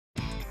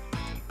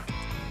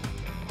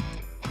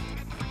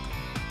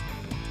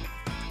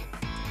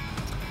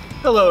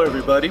Hello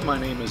everybody, my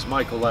name is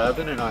Michael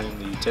Lavin and I am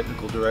the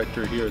Technical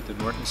Director here at the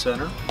Norton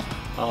Center.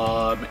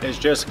 As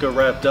Jessica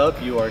wrapped up,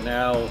 you are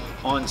now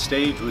on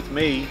stage with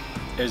me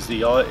as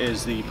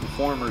the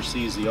performer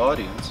sees the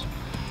audience.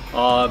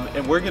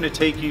 And we're going to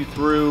take you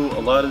through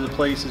a lot of the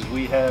places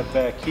we have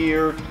back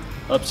here,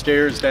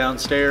 upstairs,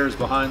 downstairs,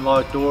 behind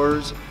locked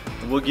doors,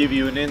 and we'll give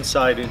you an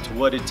insight into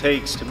what it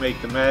takes to make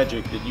the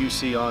magic that you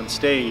see on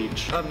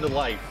stage come to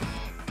life.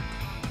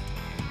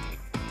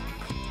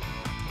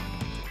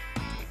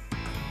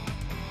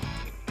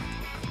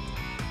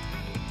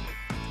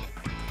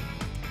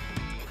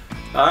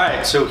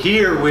 Alright, so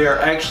here we are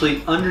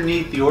actually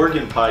underneath the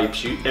organ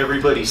pipes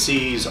everybody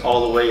sees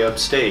all the way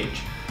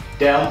upstage.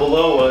 Down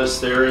below us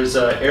there is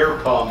an air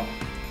pump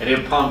and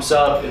it pumps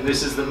up, and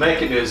this is the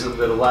mechanism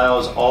that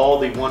allows all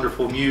the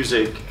wonderful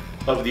music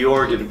of the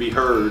organ to be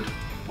heard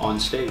on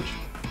stage.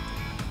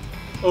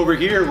 Over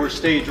here we're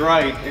stage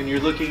right and you're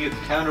looking at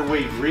the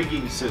counterweight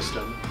rigging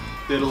system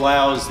that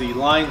allows the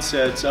line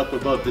sets up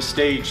above the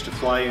stage to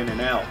fly in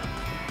and out.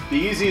 The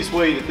easiest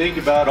way to think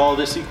about all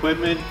this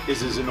equipment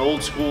is as an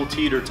old school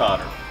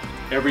teeter-totter.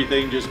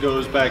 Everything just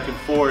goes back and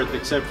forth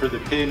except for the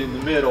pin in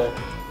the middle.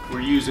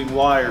 We're using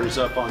wires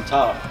up on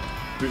top.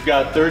 We've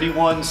got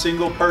 31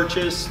 single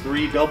purchase,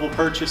 3 double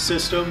purchase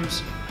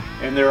systems,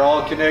 and they're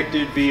all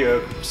connected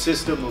via a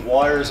system of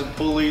wires and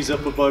pulleys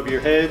up above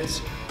your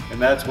heads,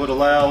 and that's what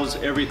allows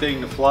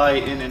everything to fly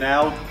in and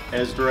out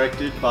as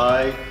directed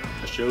by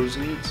the show's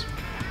needs.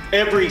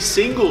 Every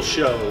single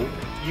show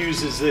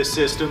uses this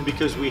system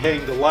because we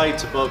hang the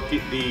lights above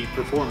the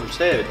performers'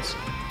 heads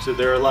so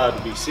they're allowed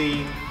to be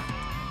seen.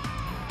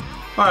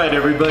 Alright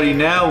everybody,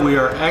 now we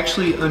are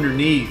actually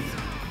underneath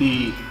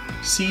the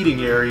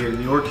seating area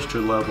in the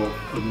orchestra level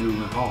of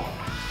Newland Hall.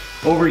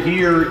 Over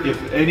here,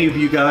 if any of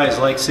you guys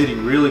like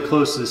sitting really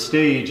close to the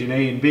stage in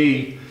A and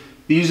B,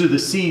 these are the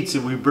seats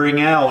that we bring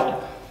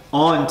out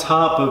on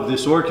top of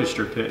this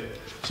orchestra pit.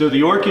 So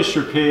the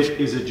orchestra pit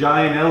is a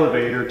giant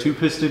elevator,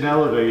 2-piston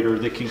elevator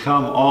that can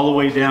come all the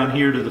way down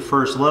here to the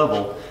first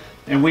level.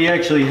 And we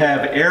actually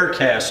have air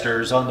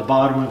casters on the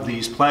bottom of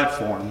these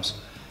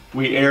platforms.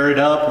 We air it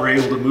up, we're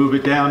able to move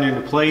it down into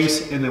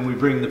place, and then we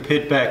bring the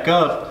pit back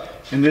up.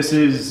 And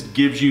this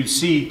gives you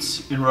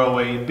seats in row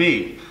A and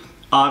B.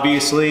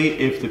 Obviously,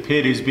 if the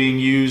pit is being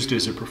used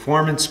as a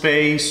performance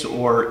space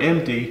or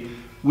empty,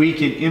 we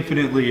can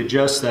infinitely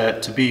adjust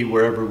that to be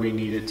wherever we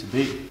need it to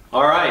be.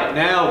 All right,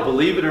 now,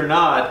 believe it or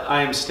not,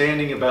 I am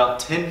standing about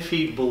 10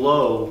 feet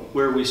below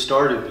where we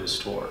started this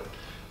tour.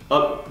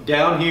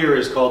 Down here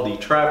is called the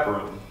trap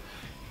room.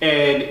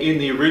 And in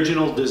the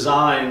original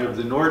design of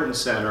the Norton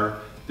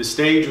Center, the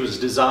stage was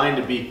designed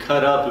to be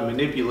cut up and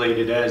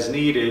manipulated as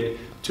needed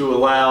to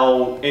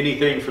allow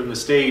anything from the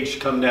stage to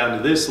come down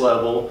to this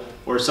level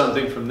or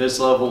something from this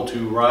level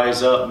to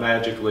rise up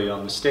magically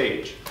on the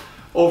stage.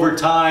 Over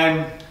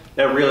time,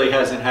 that really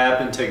hasn't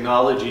happened.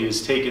 Technology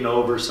has taken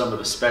over some of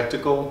the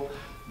spectacle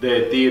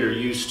that theater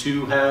used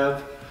to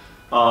have.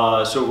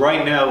 So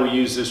right now we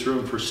use this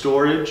room for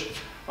storage.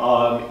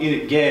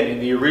 Again,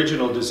 in the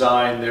original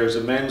design, there's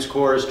a men's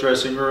chorus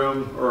dressing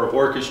room or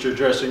orchestra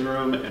dressing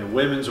room and a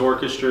women's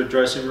orchestra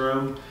dressing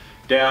room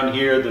down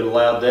here that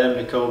allowed them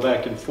to go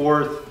back and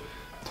forth.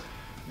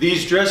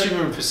 These dressing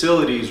room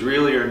facilities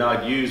really are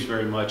not used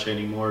very much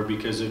anymore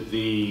because of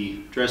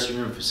the dressing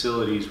room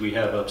facilities we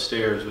have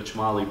upstairs, which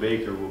Molly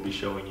Baker will be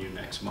showing you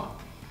next month.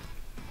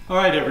 All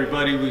right,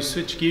 everybody, we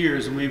switched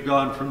gears and we've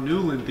gone from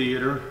Newland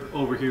Theater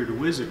over here to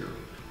Wisiger.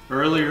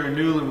 Earlier in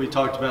Newland, we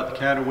talked about the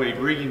counterweight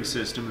rigging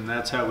system, and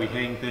that's how we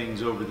hang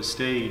things over the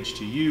stage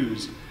to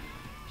use.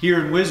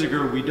 Here in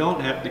Wisiger, we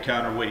don't have the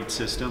counterweight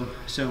system,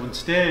 so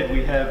instead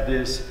we have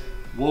this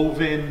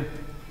woven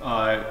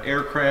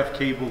aircraft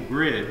cable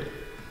grid,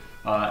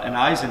 an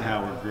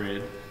Eisenhower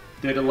grid,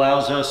 that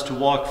allows us to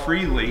walk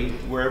freely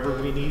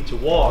wherever we need to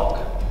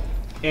walk.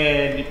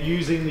 And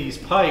using these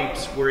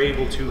pipes, we're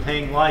able to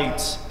hang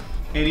lights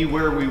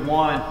anywhere we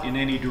want, in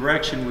any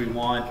direction we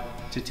want,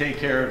 to take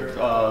care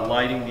of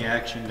lighting the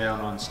action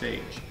down on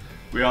stage.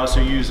 We also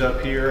use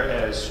up here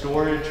as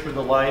storage for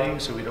the lighting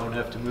so we don't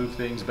have to move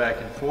things back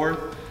and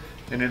forth.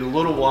 And in a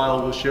little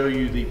while we'll show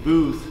you the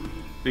booth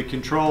that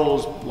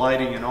controls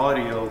lighting and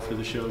audio for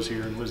the shows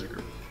here in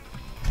Wisiger.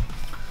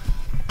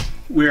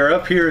 We are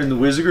up here in the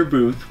Wisiger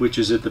booth, which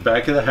is at the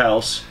back of the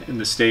house, and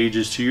the stage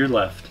is to your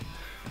left.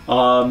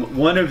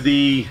 One of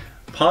the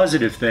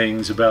positive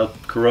things about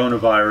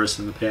coronavirus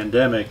and the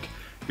pandemic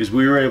is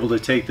we were able to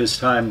take this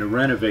time to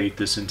renovate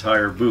this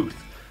entire booth.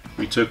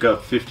 We took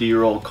up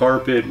 50-year-old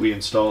carpet, we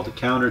installed a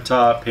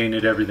countertop,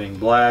 painted everything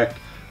black,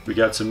 we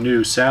got some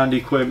new sound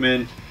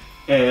equipment,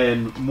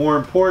 and more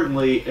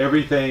importantly,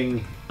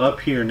 everything up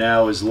here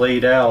now is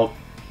laid out,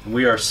 and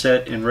we are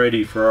set and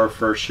ready for our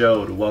first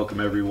show to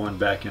welcome everyone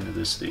back into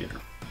this theater.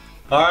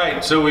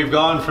 Alright, so we've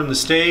gone from the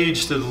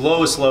stage to the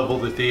lowest level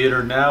of the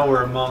theater. Now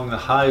we're among the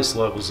highest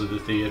levels of the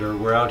theater.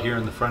 We're out here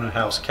in the front of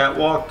house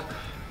catwalk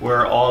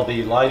where all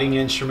the lighting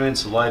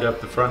instruments light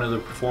up the front of the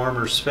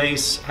performer's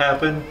face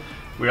happen.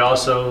 We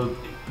also,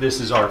 this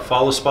is our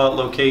follow spot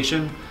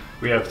location.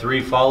 We have 3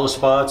 follow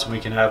spots, and we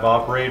can have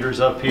operators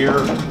up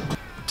here.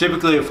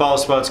 Typically a follow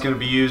spot is going to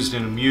be used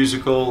in a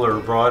musical or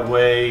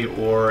Broadway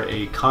or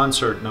a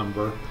concert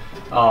number.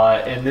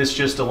 And this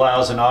just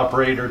allows an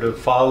operator to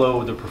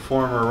follow the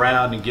performer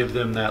around and give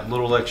them that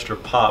little extra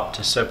pop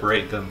to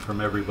separate them from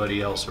everybody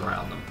else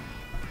around them.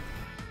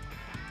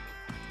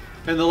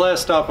 And the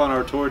last stop on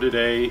our tour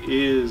today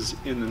is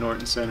in the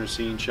Norton Center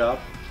scene shop.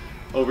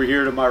 Over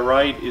here to my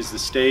right is the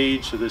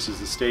stage, so this is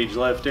the stage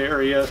left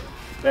area.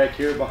 Back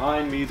here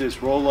behind me,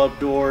 this roll-up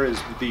door is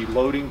the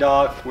loading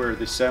dock where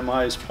the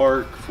semis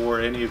park for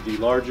any of the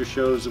larger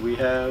shows that we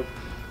have.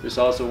 This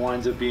also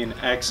winds up being an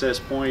access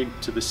point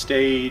to the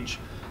stage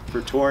for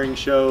touring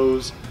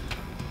shows.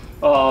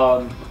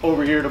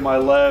 Over here to my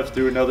left,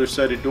 through another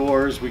set of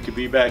doors, we could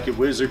be back at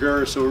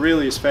Wizziger. So it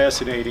really is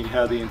fascinating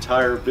how the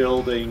entire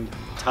building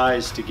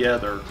ties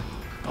together,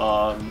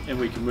 and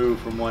we can move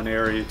from one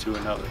area to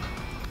another.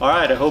 All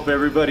right, I hope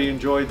everybody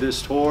enjoyed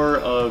this tour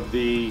of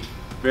the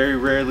very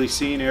rarely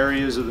seen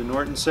areas of the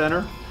Norton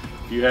Center.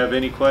 If you have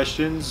any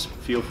questions,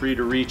 feel free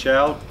to reach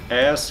out,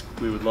 ask.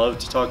 We would love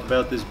to talk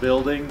about this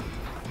building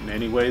in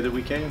any way that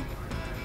we can.